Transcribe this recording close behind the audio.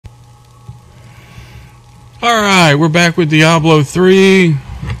Alright, we're back with Diablo 3.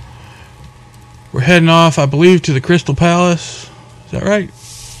 We're heading off, I believe, to the Crystal Palace. Is that right?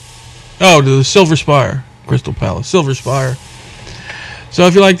 Oh, to the Silver Spire. Crystal Palace, Silver Spire. So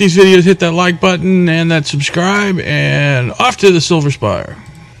if you like these videos, hit that like button and that subscribe, and off to the Silver Spire.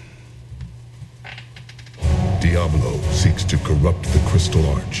 Diablo seeks to corrupt the Crystal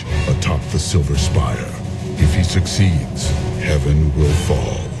Arch atop the Silver Spire. If he succeeds, heaven will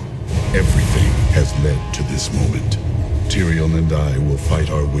fall. Everything has led to this moment. Tyrion and I will fight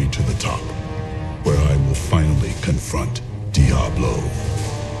our way to the top, where I will finally confront Diablo.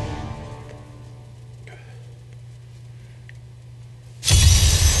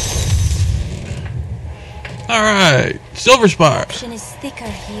 Alright, Silver Spire. The is thicker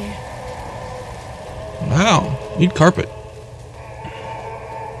here. Wow, need carpet.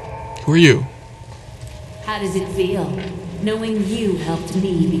 Who are you? How does it feel, knowing you helped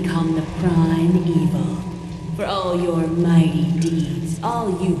me become the prime evil? For all your mighty deeds, all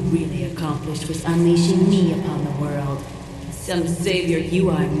you really accomplished was unleashing me upon the world. Some savior you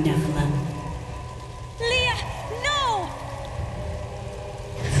are, Nephilim. Leah, no!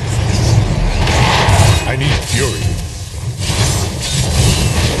 I need fury.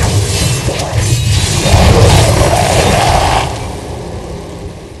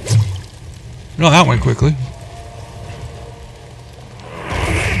 No, that went quickly.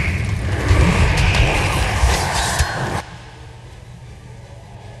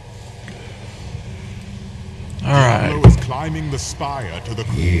 Diablo is climbing the spire to the...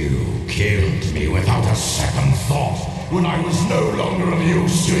 You killed me without a second thought when I was no longer of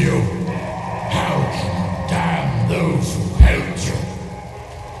use to you. How can you damn those who helped you?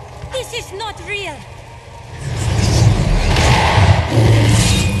 This is not real.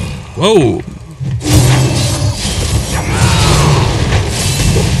 Whoa.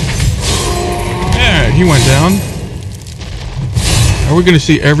 Yeah, he went down. Are we going to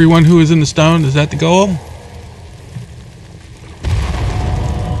see everyone who is in the stone? Is that the goal?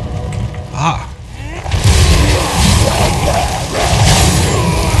 Ah.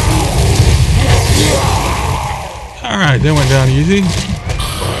 Alright, they went down easy.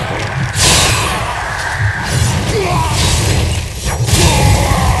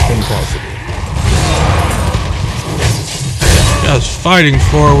 Impossible. Just fighting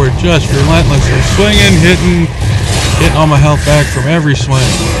forward, just relentlessly swinging, hitting all my health back from every swing.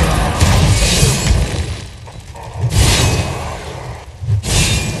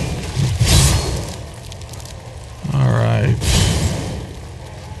 Alright.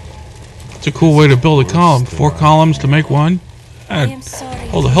 It's a cool way to build a column. 4 columns to make one. I am sorry.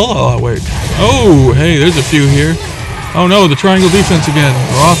 Hold the hell out, wait. Oh, hey, there's a few here. Oh no, the triangle defense again,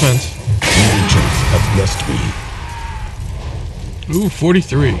 or offense. Legions have blessed me. Ooh,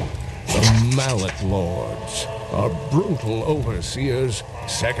 43. The Mallet Lords are brutal overseers,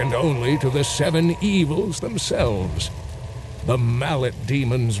 second only to the 7 evils themselves. The Mallet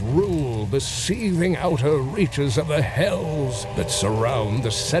demons rule the seething outer reaches of the hells that surround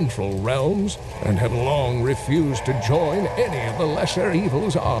the central realms, and have long refused to join any of the lesser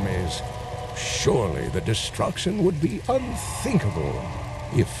evils' armies. Surely the destruction would be unthinkable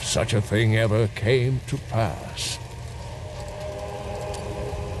if such a thing ever came to pass.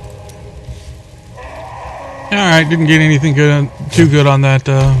 Alright, didn't get anything too good on that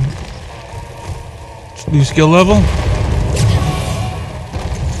new skill level.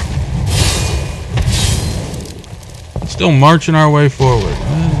 Still marching our way forward.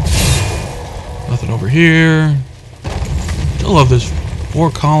 Nothing over here. Still love this 4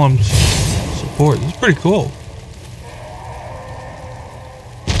 columns support. This is pretty cool.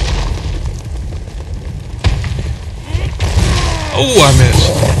 Oh, I missed.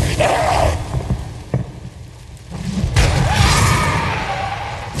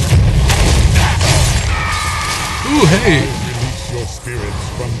 Ooh, hey. Release your spirits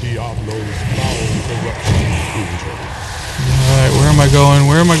from Diablo's foul corruption danger. Alright, where am I going?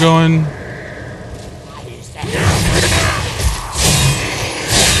 Where am I going?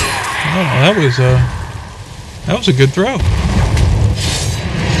 Oh, that was a good throw.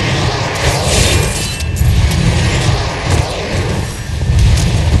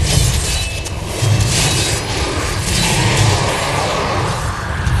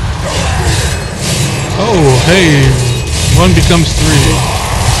 Oh, hey, 1 becomes 3.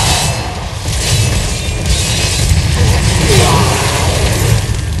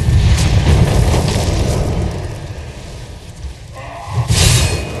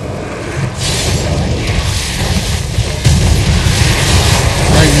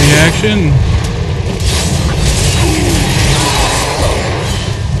 action.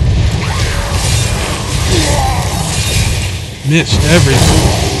 Missed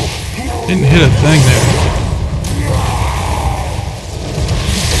everything. Didn't hit a thing there.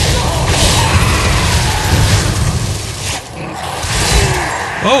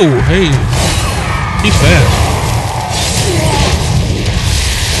 Oh, hey. He's fast.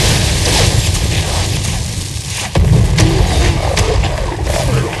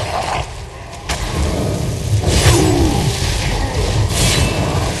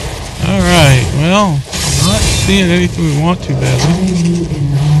 Alright, well, not seeing anything we want to badly. I knew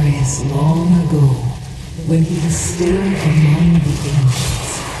Inarius long ago, when he was still among the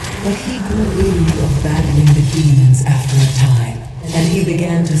angels. But he grew weary of battling the demons after a time, and he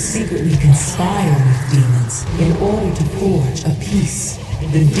began to secretly conspire with demons in order to forge a peace.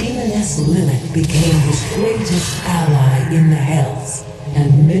 The demoness Lilith became his greatest ally in the Hells,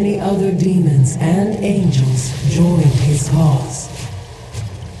 and many other demons and angels joined his cause.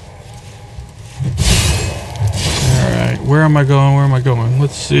 Alright, where am I going? Where am I going?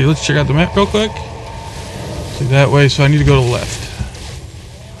 Let's see. Let's check out the map real quick. See, that way, so I need to go to the left.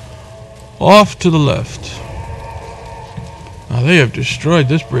 Off to the left. Oh, they have destroyed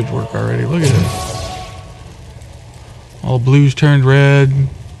this bridge work already. Look at this. All blues turned red.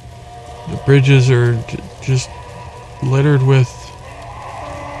 The bridges are just littered with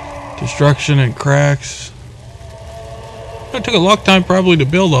destruction and cracks. It took a long time probably to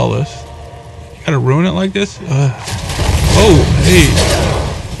build all this. You gotta ruin it like this? Oh, hey.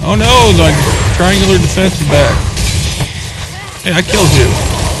 Oh no, the triangular defense is back. Hey, I killed you.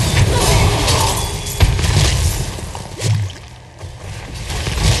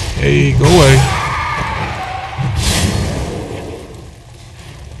 Hey, go away.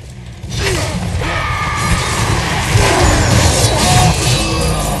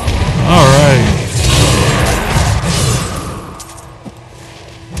 Alright.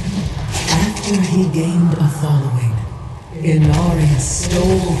 After he gained a following, Inarius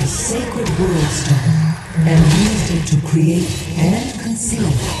stole the sacred world stone and used it to create and conceal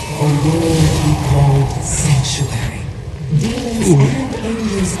a world he called Sanctuary. Demons and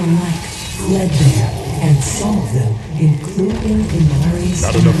angels alike fled there, and some of them, including Inarius.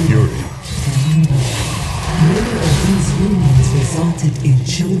 Not enough fury. Many of these unions resulted in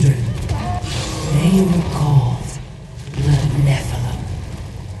children. They were called the Nephilim.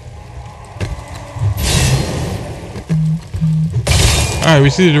 Alright, we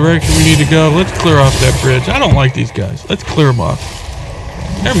see the direction we need to go. Let's clear off that bridge. I don't like these guys. Let's clear them off.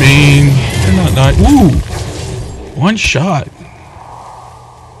 They're mean. They're not nice. Ooh! One shot.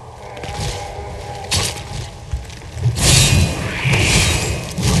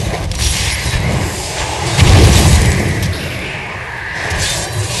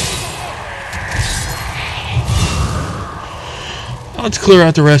 Let's clear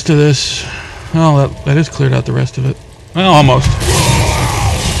out the rest of this. Oh, that is cleared out the rest of it. Well, almost.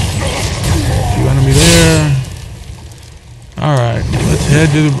 Few enemy there. Alright, let's head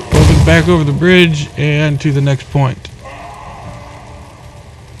to back over the bridge and to the next point.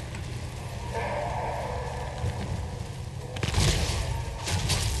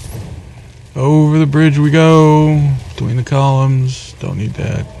 Over the bridge we go. Between the columns. Don't need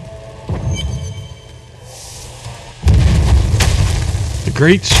that. The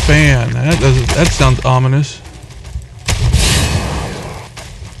Great Span. That sounds ominous.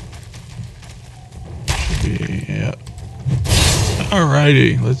 Yeah.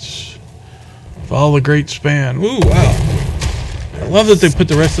 Alrighty, let's follow the Great Span. Ooh, wow. I love that they put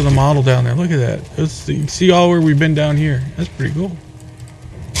the rest of the model down there. Look at that. You can see all where we've been down here. That's pretty cool.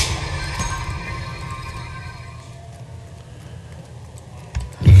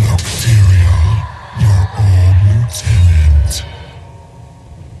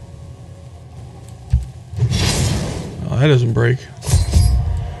 Oh, that doesn't break.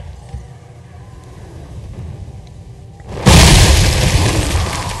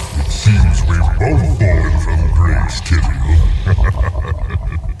 Seems we've both fallen from grace, Tyrion.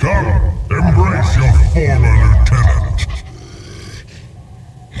 Come, embrace your former lieutenant.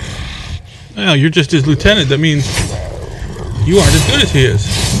 Well, you're just his lieutenant. That means you aren't as good as he is.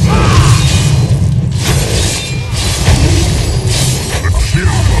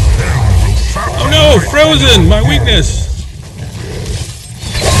 Oh no, frozen! My weakness!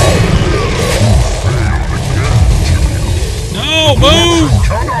 No, move!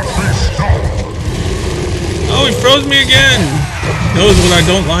 Oh, he froze me again! Knows what I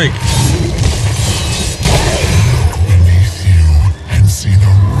don't like. Beneath you and see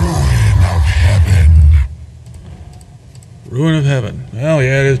the ruin of heaven. Ruin of heaven. Well,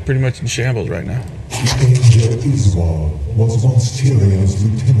 yeah, it is pretty much in shambles right now. Angel Iswar was once Tyrion's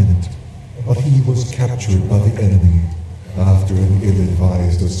lieutenant, but he was captured by the enemy After an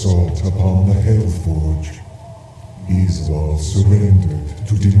ill-advised assault upon the Hellforge, Iswal surrendered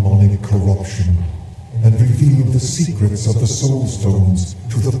to demonic corruption and revealed the secrets of the Soulstones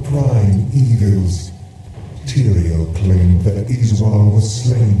to the Prime Evils. Tyrael claimed that Iswal was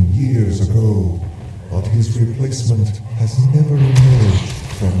slain years ago, but his replacement has never emerged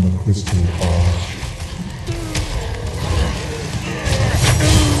from the Crystal Arch.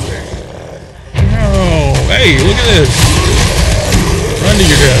 Oh, hey, look at this. Run to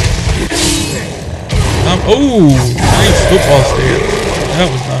your death. Oh, nice football stance. That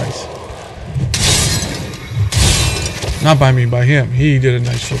was nice. Not by me, by him. He did a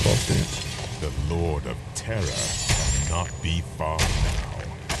nice football stance. The Lord of Terror cannot be far now.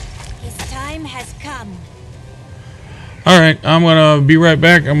 His time has come. Alright, I'm going to be right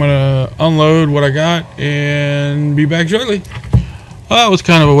back. I'm going to unload what I got and be back shortly. Well, that was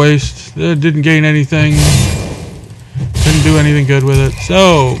kind of a waste. Didn't gain anything. Couldn't do anything good with it.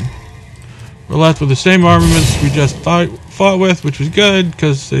 So, we're left with the same armaments we just fought with, which was good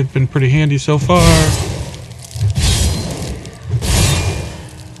because they've been pretty handy so far.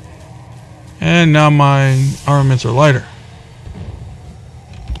 And now my armaments are lighter.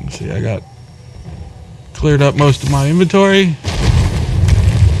 Let's see, I got cleared up most of my inventory.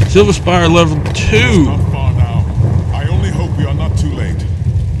 Silver Spire level 2. Not far now. I only hope we are not too late.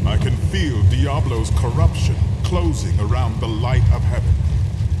 I can feel Diablo's corruption closing around the light of heaven.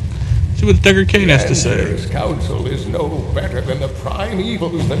 See what Decker Kane has to say. His council is no better than the prime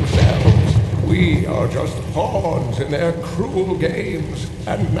evils themselves. We are just pawns in their cruel games,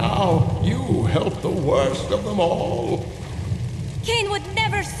 and now you help the worst of them all. Cain would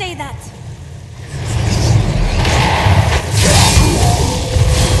never say that.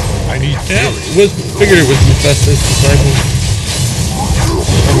 I need Figured it was Mephisto's disciple.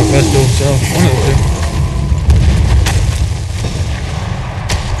 Or Mephisto himself. One of the two.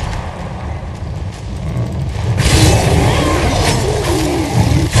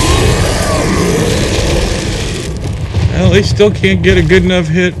 Well, they still can't get a good enough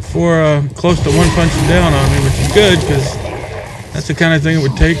hit for close to one punching down on me, which is good because that's the kind of thing it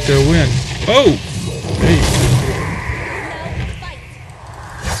would take to win. Oh! Hey.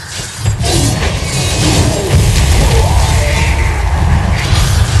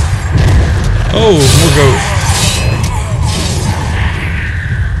 Oh, more ghosts.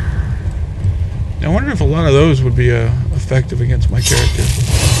 Now, I wonder if a lot of those would be effective against my character.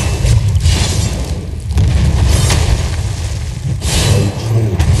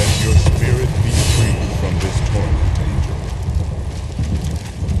 Let your spirit be free from this torment, angel.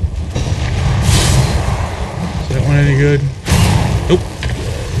 Is that one any good? Nope.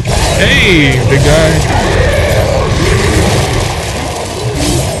 Hey, big guy.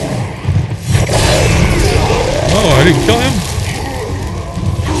 Oh, I didn't kill him?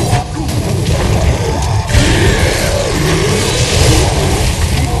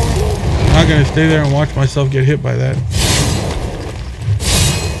 I'm not gonna stay there and watch myself get hit by that.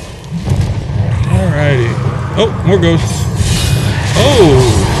 Alrighty. Oh, more ghosts. Oh,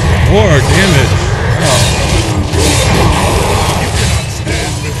 more damage. Oh.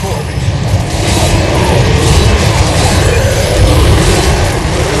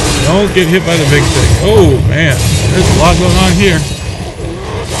 Don't get hit by the big thing. Oh, man. There's a lot going on here.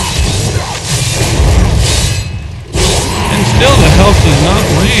 And still the health does not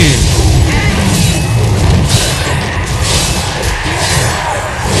wane.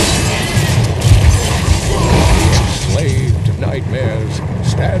 Enslaved nightmares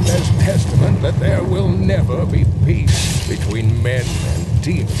stand as testament that there will never be peace between men and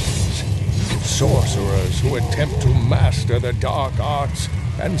demons. Sorcerers who attempt to master the dark arts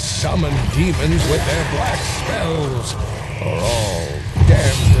and summon demons with their black spells are all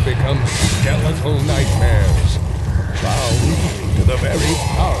damned to become skeletal nightmares, bound to the very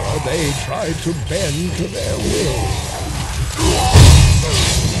power they tried to bend to their will.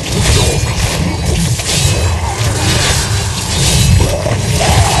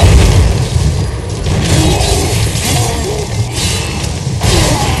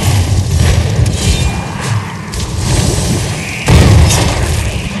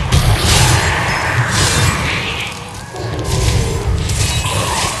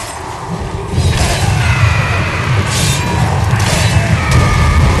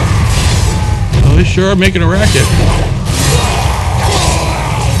 They sure are making a racket.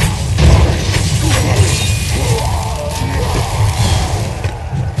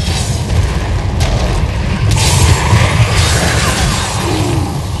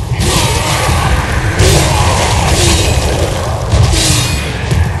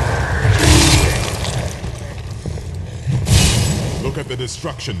 at the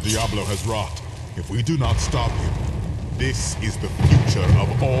destruction Diablo has wrought. If we do not stop him, this is the future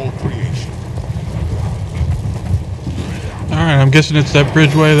of all creation. Alright, I'm guessing it's that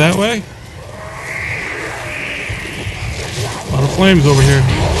bridgeway that way. A lot of flames over here.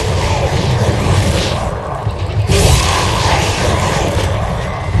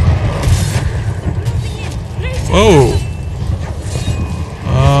 Whoa!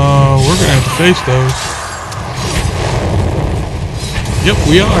 We're gonna have to face those. Yep,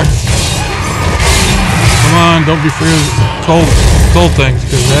 we are. Come on, don't be afraid of cold things,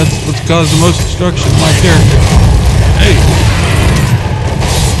 because that's what's caused the most destruction to my character. Hey!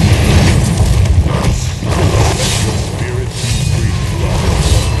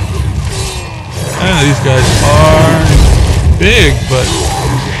 These guys are big, but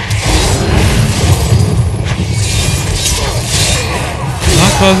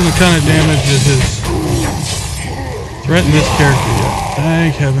not causing the kind of damage that has threatened this character yet.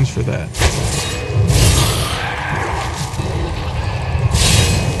 Thank heavens for that.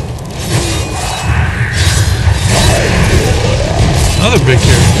 Another big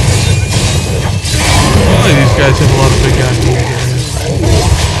character. Boy, these guys have a lot of big guys in these areas.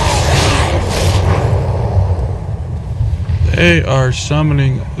 They are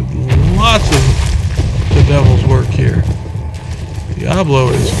summoning lots of the devil's work here. Diablo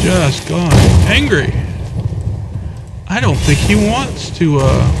is just gone angry. I don't think he wants to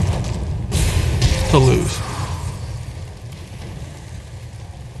lose.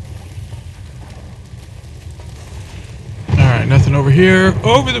 Alright, nothing over here.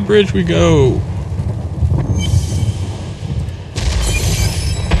 Over the bridge we go.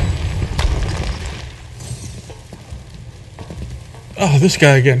 Oh, this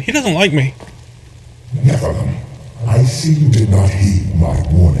guy again. He doesn't like me. Nephilim, I see you did not heed my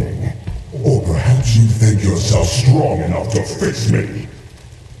warning. Or perhaps you think yourself strong enough to face me.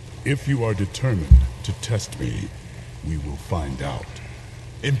 If you are determined to test me, we will find out.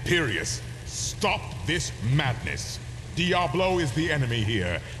 Imperius, stop this madness. Diablo is the enemy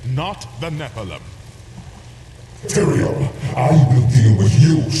here, not the Nephilim. Tyrael, I will deal with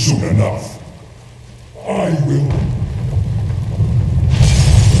you soon enough. I will...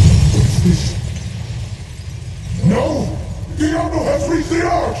 What's this? No! Diablo has reached the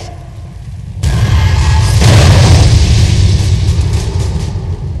Arch!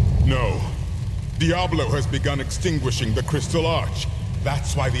 No. Diablo has begun extinguishing the Crystal Arch.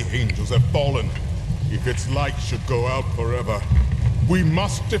 That's why the angels have fallen. If its light should go out forever, we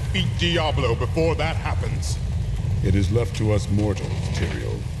must defeat Diablo before that happens. It is left to us mortals,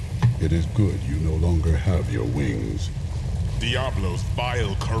 Tyrael. It is good you no longer have your wings. Diablo's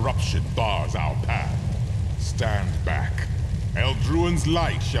vile corruption bars our path. Stand back. Eldruin's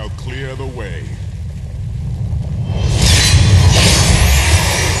light shall clear the way.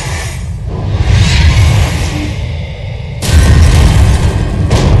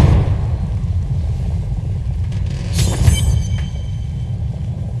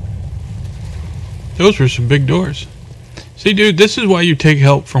 Those were some big doors. See, dude, this is why you take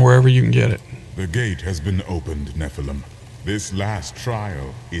help from wherever you can get it. The gate has been opened, Nephilim. This last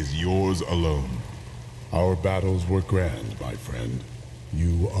trial is yours alone. Our battles were grand, my friend.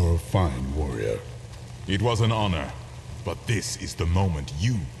 You are a fine warrior. It was an honor, but this is the moment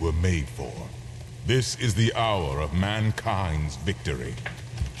you were made for. This is the hour of mankind's victory.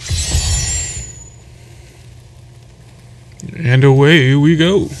 And away we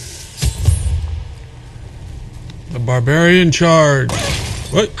go. The barbarian charge.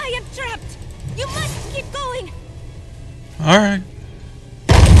 What? I am trapped. You must keep going. All right.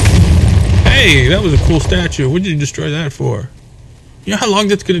 Hey, that was a cool statue. What did you destroy that for? You know how long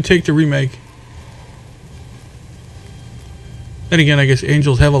that's going to take to remake? Then again, I guess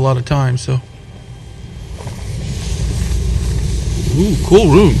angels have a lot of time, so. Ooh,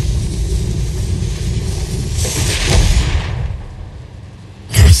 cool room.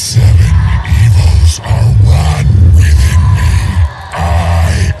 The seven evils are one within me.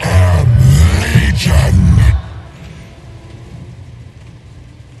 I am Legion.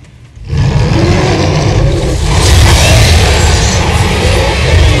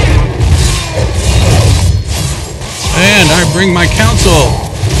 And I bring my council.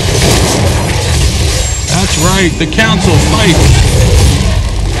 That's right, the council fights.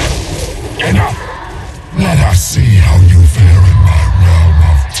 Enough! Let us see how you fare in my realm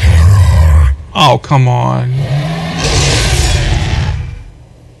of terror. Oh, come on.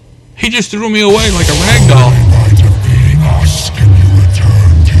 He just threw me away like a rag doll. By defeating us, can you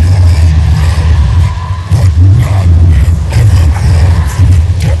return to your own realm? But none have ever crawled from the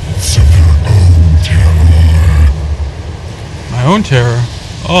depths of their own terror. My own Stone Terror.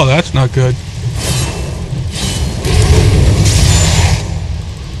 Oh, that's not good.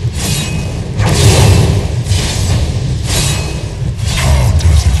 How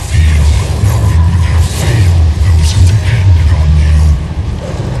does it feel knowing you have failed those who depended on you?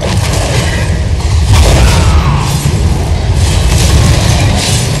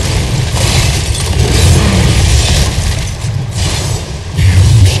 You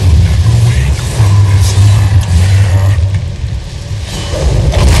shall never wake from this nightmare.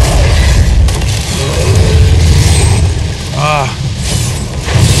 Ah.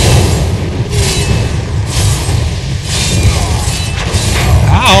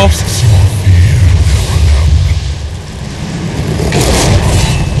 Ow.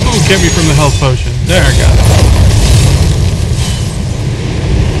 Ooh, get me from the health potion. There, I got it.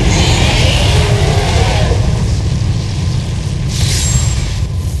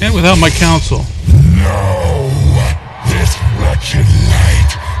 And without my counsel. No, this wretched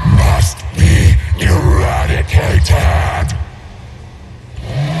light must be eradicated.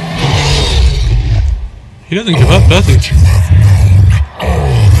 He doesn't give up, does he? That you have known,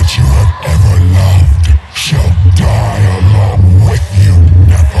 all that you have ever loved, shall die along with you,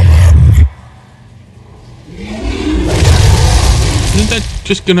 Nephilim. Isn't that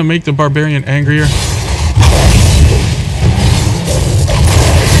just gonna make the barbarian angrier?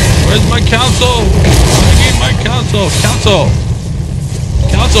 Where's my counsel? I need my counsel. Counsel.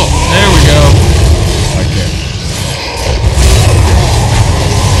 Counsel. There we go. Okay.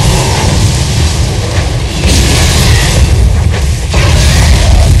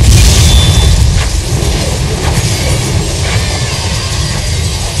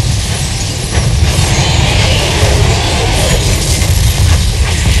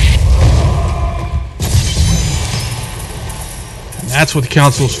 That's what the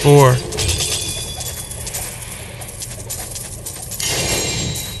council's for.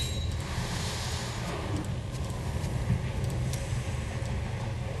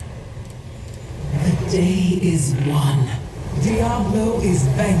 The day is won. Diablo is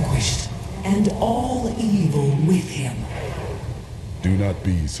vanquished, and all evil with him. Do not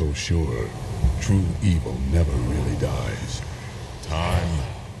be so sure. True evil never really dies. Time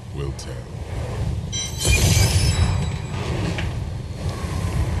will tell.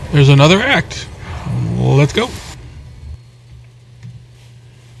 There's another act. Let's go.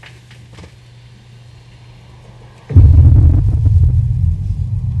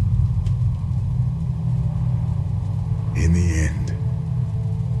 In the end,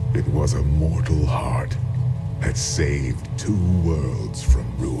 it was a mortal heart that saved 2 worlds from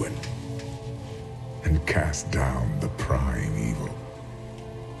ruin and cast down the prime evil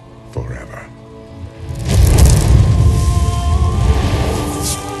forever.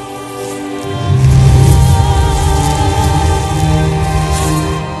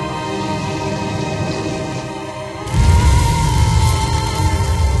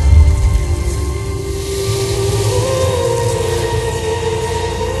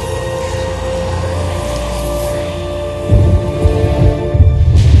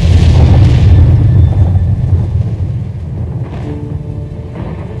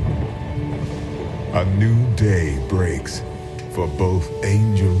 A new day breaks for both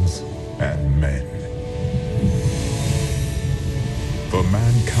angels and men. For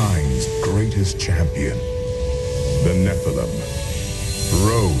mankind's greatest champion, the Nephilim,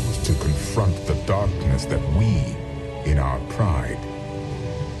 rose to confront the darkness that we, in our pride,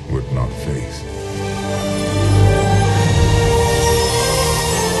 would not face.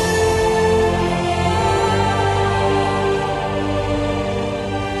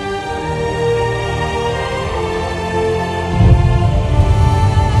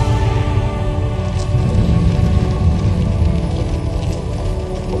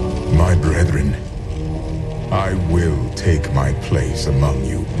 My brethren, I will take my place among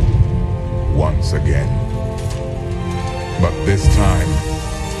you once again. But this time,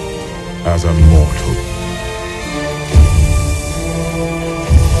 as a mortal.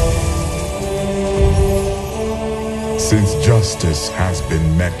 Since justice has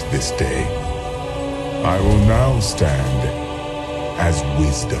been met this day, I will now stand as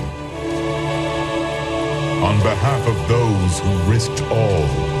wisdom. On behalf of those who risked all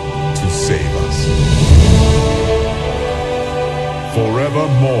to save us.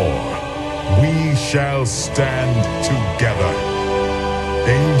 Forevermore, we shall stand together,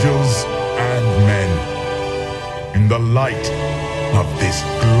 angels and men, in the light of this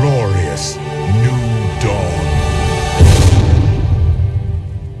glorious new dawn.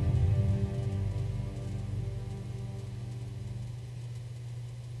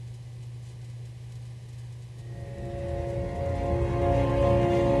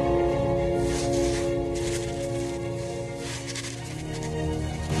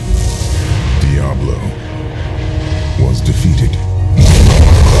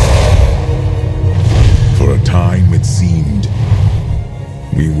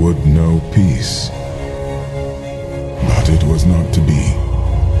 we would know peace. But it was not to be.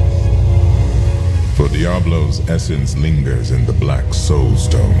 For Diablo's essence lingers in the black soul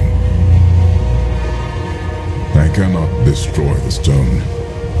stone. I cannot destroy the stone,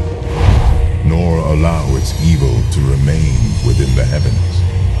 nor allow its evil to remain within the heavens.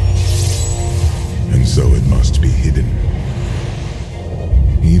 And so it must be hidden,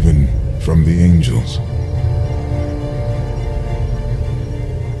 even from the angels.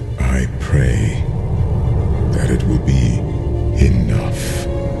 I pray that it will be enough.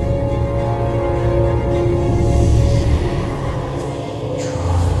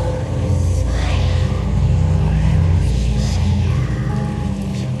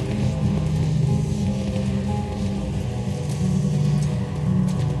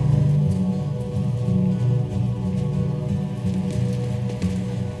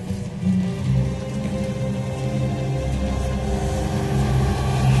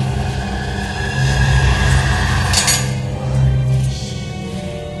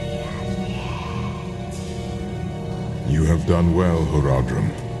 You have done well,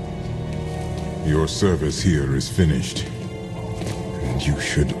 Horadrim. Your service here is finished, and you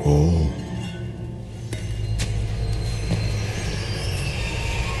should all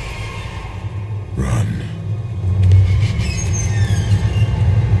run.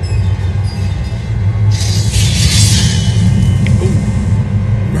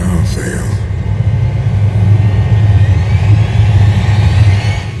 Malfail.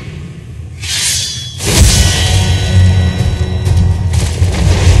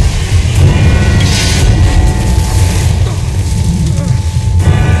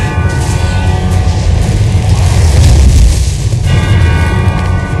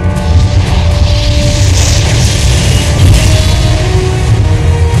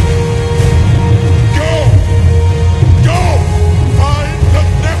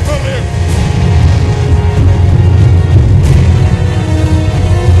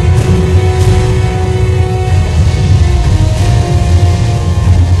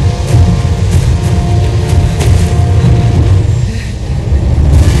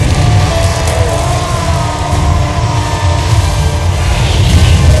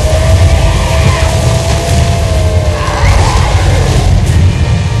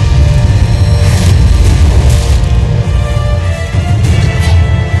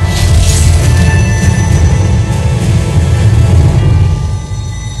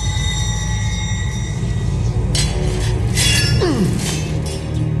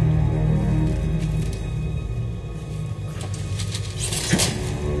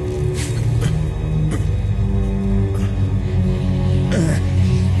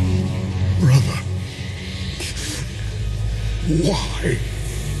 Why?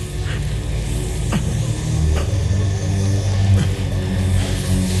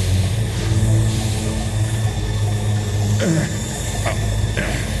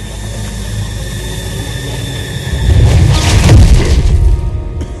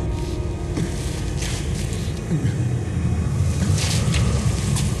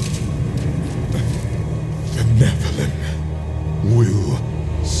 The Nephilim will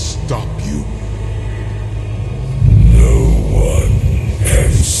stop you.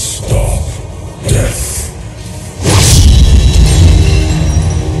 Can stop death.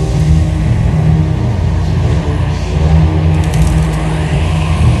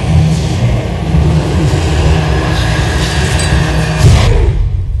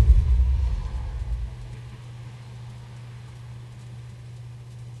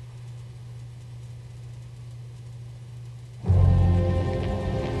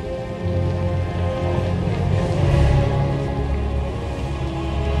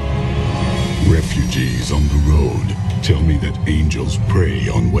 Refugees on the road tell me that angels prey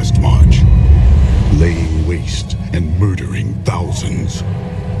on Westmarch, laying waste and murdering thousands,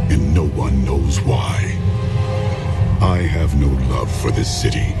 and no one knows why. I have no love for this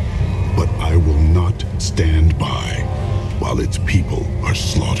city, but I will not stand by while its people are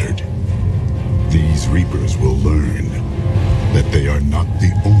slaughtered. These Reapers will learn that they are not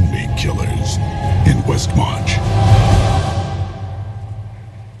the only killers in Westmarch.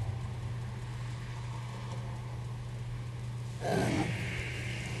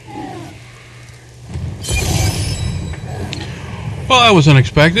 Well, that was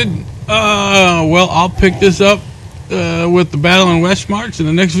unexpected. Well, I'll pick this up with the battle in Westmarch in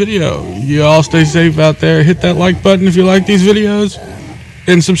the next video. You all stay safe out there. Hit that like button if you like these videos.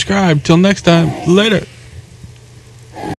 And subscribe. Till next time. Later.